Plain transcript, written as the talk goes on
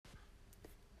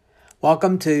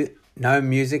Welcome to No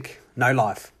Music, No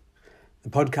Life, the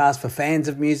podcast for fans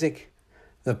of music,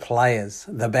 the players,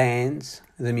 the bands,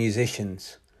 the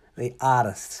musicians, the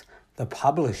artists, the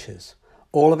publishers,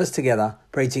 all of us together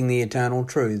preaching the eternal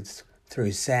truths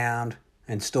through sound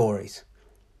and stories.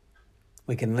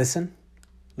 We can listen,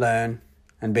 learn,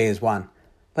 and be as one.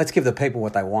 Let's give the people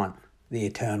what they want, the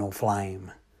eternal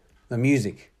flame, the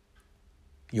music,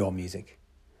 your music.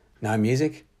 No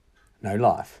music, no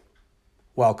life.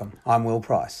 Welcome, I'm Will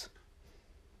Price.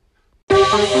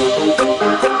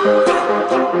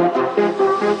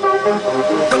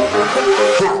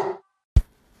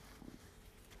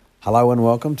 Hello and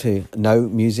welcome to No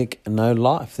Music, No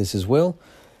Life. This is Will.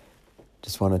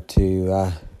 Just wanted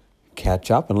to catch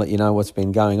up and let you know what's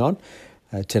been going on.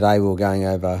 Today we're going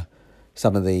over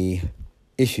some of the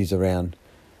issues around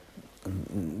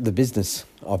the business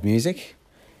of music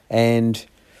and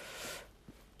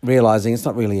realising it's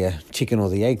not really a chicken or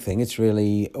the egg thing. It's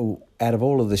really, out of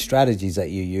all of the strategies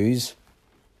that you use,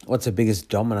 what's the biggest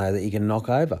domino that you can knock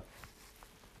over?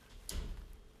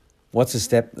 What's a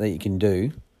step that you can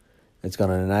do that's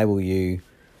going to enable you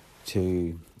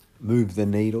to move the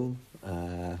needle,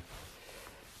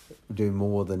 do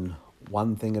more than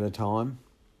one thing at a time?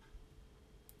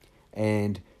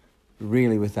 And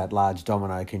really with that large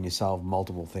domino, can you solve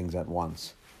multiple things at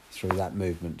once through that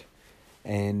movement?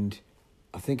 And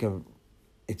I think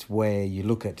it's where you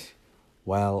look at,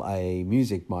 well, a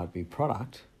music might be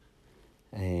product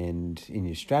and in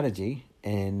your strategy,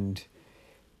 and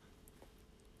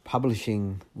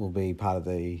publishing will be part of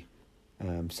the,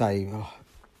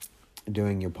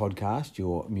 doing your podcast,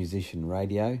 your musician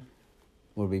radio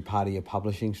will be part of your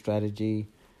publishing strategy.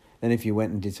 Then if you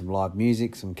went and did some live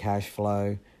music, some cash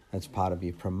flow, that's part of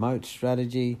your promote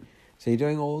strategy. So you're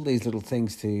doing all these little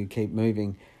things to keep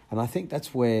moving. And I think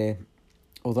that's where,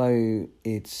 although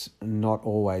it's not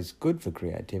always good for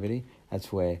creativity,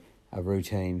 that's where a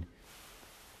routine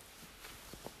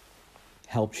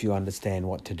helps you understand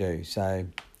what to do. So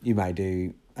you may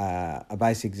do a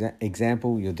basic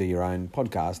example, you'll do your own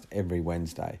podcast every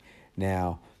Wednesday.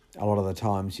 Now, a lot of the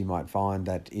times you might find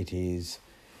that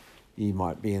you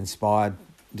might be inspired,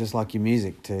 just like your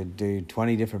music, to do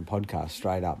 20 different podcasts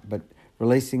straight up. But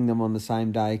releasing them on the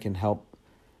same day can help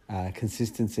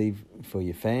consistency for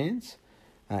your fans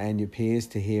and your peers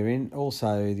to hear in.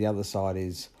 Also, the other side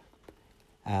is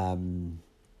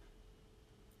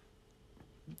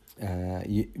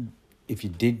if you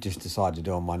did just decide to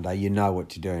do them one day, you know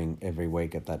what you're doing every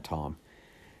week at that time.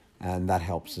 And that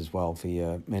helps as well for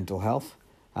your mental health.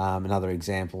 Another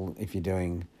example, if you're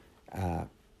doing,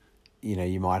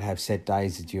 you might have set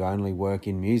days that you only work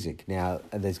in music. Now,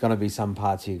 there's going to be some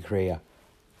parts of your career,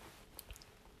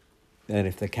 and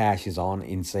if the cash is on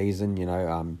in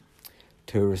season,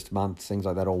 tourist months, things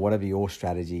like that, or whatever your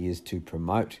strategy is to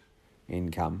promote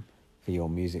income for your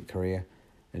music career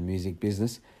and music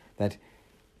business, that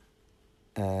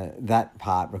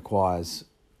part requires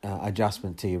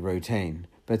adjustment to your routine.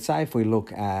 But say if we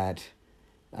look at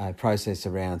a process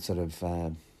around sort of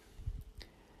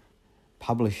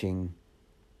publishing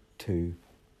to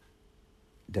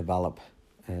develop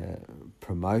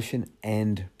promotion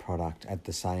and product at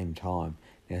the same time.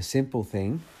 Now, a simple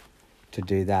thing to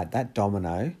do that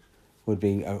domino would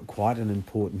be quite an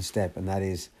important step, and that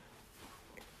is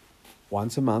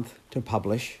once a month to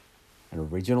publish an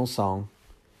original song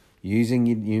using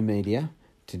your new media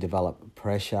to develop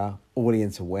pressure,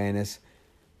 audience awareness,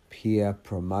 peer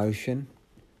promotion.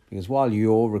 Because while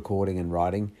you're recording and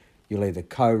writing, you'll either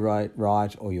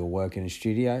co-write or you'll work in a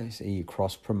studio, so you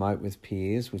cross-promote with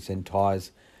peers, which then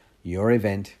ties your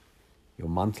event, your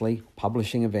monthly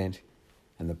publishing event,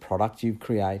 and the product you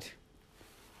create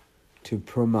to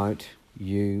promote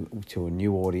you to a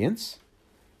new audience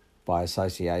by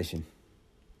association.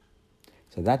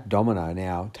 So that domino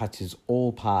now touches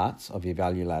all parts of your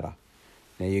value ladder.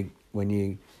 Now,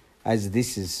 as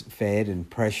this is fed and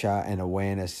pressure and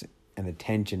awareness and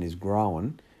attention is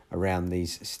growing around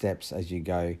these steps as you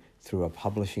go through a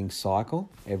publishing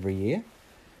cycle every year,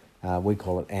 we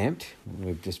call it AMPed.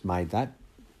 We've just made that.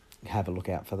 Have a look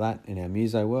out for that in our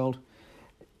Muso world.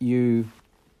 You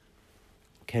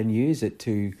can use it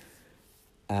to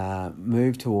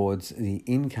move towards the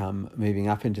income, moving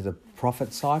up into the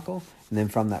profit cycle, and then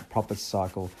from that profit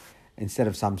cycle, instead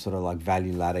of some sort of like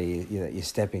value ladder you're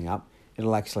stepping up,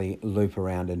 it'll actually loop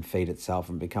around and feed itself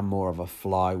and become more of a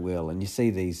flywheel. And you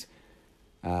see these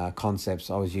concepts.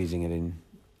 I was using it in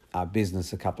our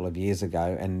business a couple of years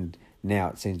ago, and now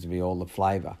it seems to be all the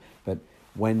flavour. But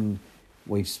when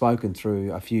we've spoken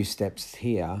through a few steps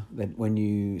here, that when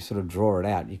you sort of draw it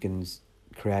out, you can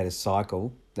create a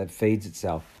cycle that feeds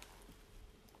itself.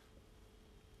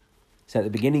 So at the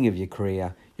beginning of your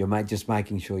career, you're just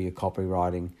making sure you're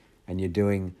copywriting and you're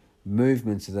doing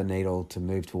movements of the needle to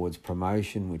move towards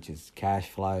promotion, which is cash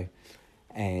flow,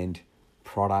 and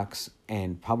products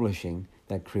and publishing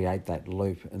that create that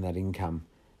loop and that income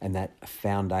and that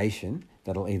foundation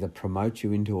that'll either promote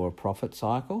you into a profit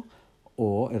cycle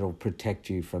or it'll protect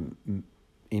you from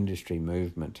industry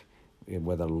movement,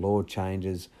 whether law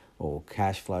changes or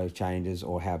cash flow changes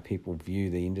or how people view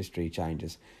the industry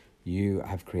changes. You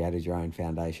have created your own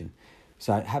foundation.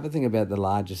 So have a think about the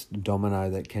largest domino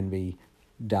that can be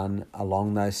done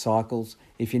along those cycles.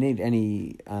 If you need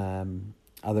any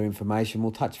other information,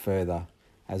 we'll touch further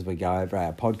as we go over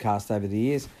our podcast over the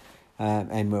years.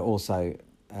 And we'll also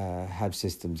have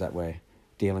systems that we're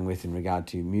dealing with in regard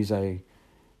to Muso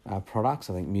products.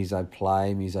 I think Muso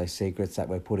Play, Muso Secrets that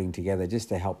we're putting together just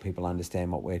to help people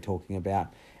understand what we're talking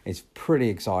about. It's pretty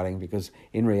exciting because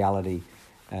in reality,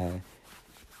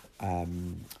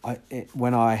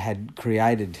 when I had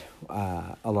created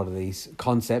a lot of these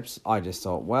concepts, I just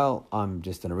thought, well, I'm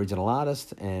just an original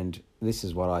artist and this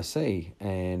is what I see,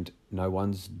 and no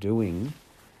one's doing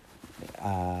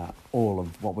all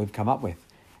of what we've come up with.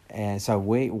 And so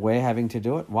we're having to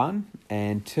do it, one.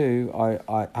 And two,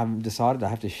 I haven't decided I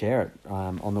have to share it.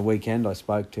 On the weekend, I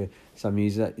spoke to some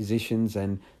musicians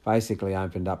and basically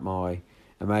opened up my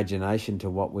imagination to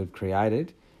what we've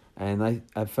created. And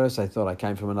at first they thought I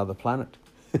came from another planet.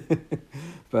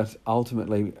 But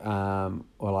ultimately, were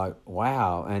like,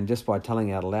 wow. And just by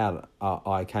telling out loud,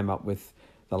 I came up with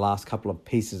the last couple of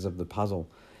pieces of the puzzle.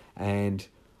 And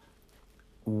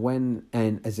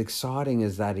as exciting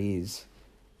as that is,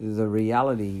 the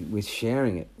reality with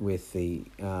sharing it with the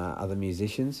other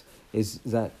musicians is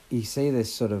that you see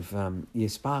this sort of, you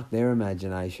spark their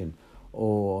imagination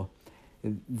or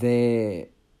their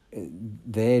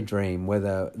dream,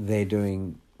 whether they're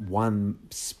doing one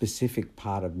specific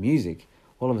part of music.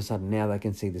 All of a sudden now they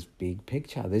can see this big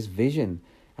picture, this vision,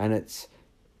 and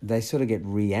they sort of get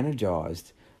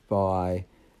re-energized by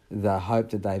the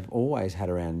hope that they've always had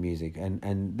around music.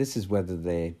 And this is whether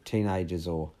they're teenagers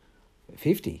or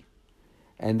 50.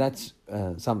 And that's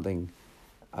something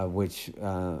which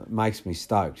makes me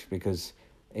stoked, because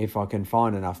if I can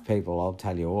find enough people, I'll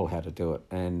tell you all how to do it.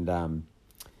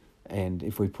 And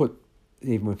if we put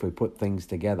things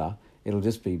together, it'll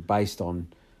just be based on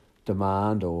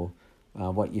demand or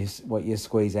what you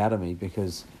squeeze out of me,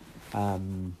 because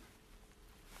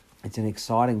it's an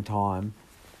exciting time,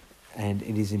 and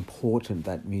it is important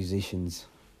that musicians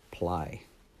play.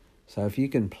 So if you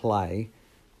can play,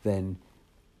 then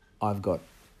I've got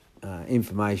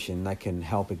information that can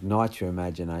help ignite your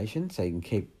imagination so you can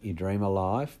keep your dream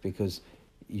alive, because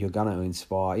you're going to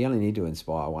inspire. You only need to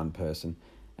inspire one person.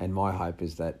 And my hope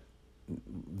is that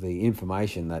the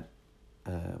information that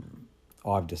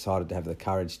I've decided to have the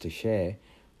courage to share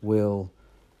will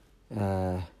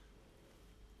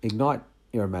ignite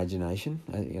your imagination,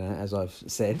 as I've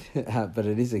said, but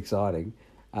it is exciting,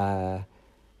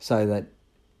 so that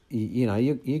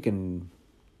you can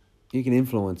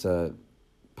influence a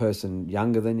person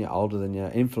younger than you, older than you,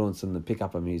 influence them to pick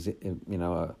up a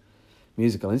musical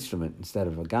instrument instead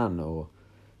of a gun, or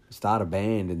start a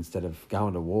band instead of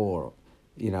going to war,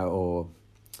 or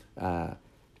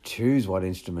choose what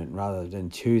instrument rather than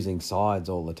choosing sides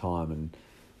all the time.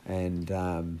 And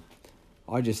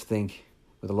I just think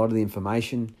with a lot of the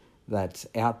information that's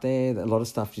out there, a lot of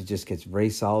stuff just gets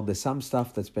resold. There's some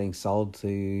stuff that's being sold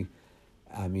to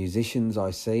musicians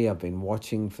I see. I've been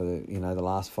watching for the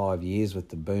last 5 years with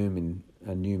the boom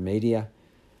in new media,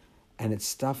 and it's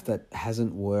stuff that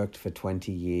hasn't worked for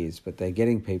 20 years, but they're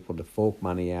getting people to fork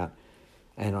money out.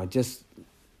 And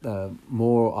the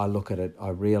more I look at it, I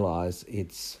realise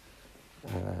it's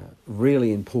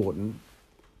really important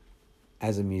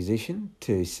as a musician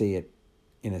to see it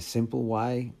in a simple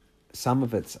way. Some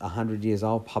of it's 100 years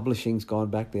old. Publishing's gone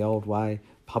back the old way.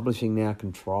 Publishing now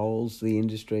controls the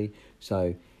industry.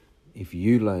 So if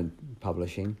you learn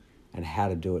publishing and how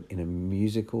to do it in a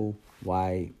musical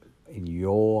way, in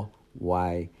your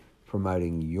way,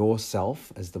 promoting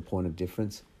yourself as the point of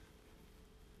difference,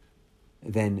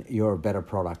 then you're a better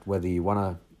product, whether you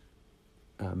want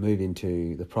to move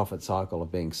into the profit cycle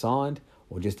of being signed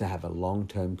or just to have a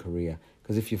long-term career.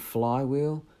 Because if your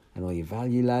flywheel and all your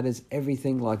value ladders,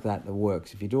 everything like that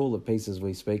works, if you do all the pieces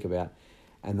we speak about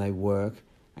and they work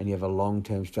and you have a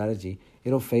long-term strategy,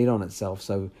 it'll feed on itself.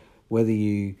 So whether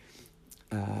you,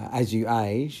 as you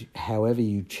age, however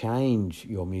you change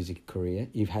your music career,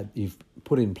 you've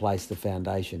put in place the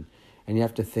foundation. And you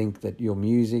have to think that your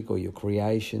music or your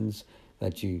creations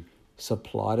that you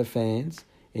supply to fans,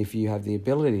 if you have the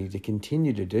ability to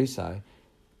continue to do so,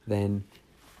 then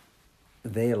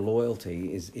their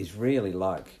loyalty is really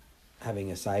like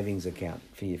having a savings account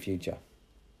for your future.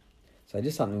 So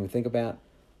just something to think about.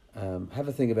 Have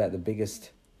a think about the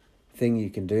biggest thing you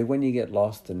can do when you get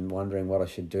lost and wondering what I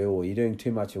should do, or you're doing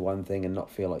too much of one thing and not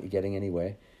feel like you're getting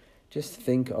anywhere. Just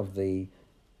think of the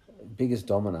biggest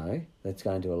domino that's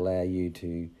going to allow you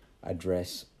to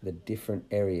address the different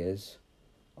areas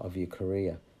of your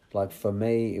career. Like for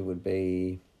me, it would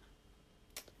be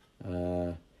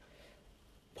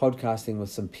podcasting with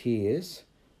some peers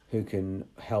who can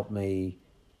help me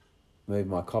move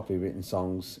my copywritten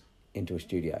songs into a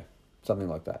studio, something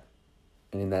like that.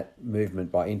 And in that movement,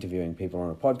 by interviewing people on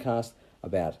a podcast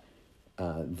about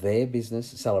their business,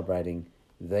 celebrating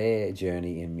their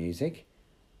journey in music,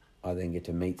 I then get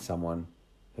to meet someone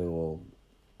who will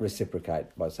reciprocate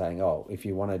by saying, oh, if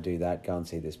you want to do that, go and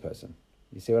see this person.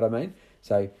 You see what I mean?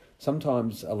 So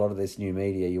sometimes a lot of this new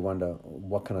media, you wonder,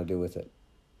 what can I do with it?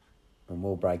 And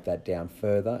we'll break that down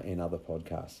further in other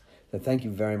podcasts. So thank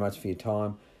you very much for your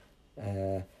time.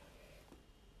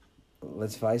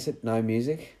 Let's face it, no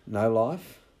music, no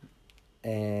life.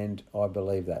 And I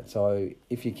believe that. So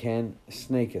if you can,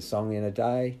 sneak a song in a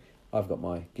day. I've got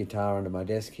my guitar under my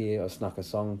desk here. I snuck a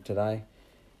song today.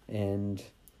 And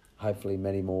hopefully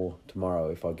many more tomorrow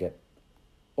if I get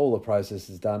all the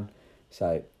processes done.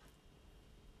 So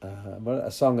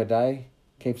a song a day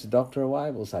keeps the doctor away.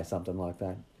 We'll say something like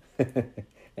that.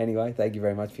 Anyway, thank you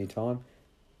very much for your time.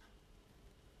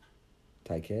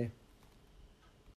 Take care.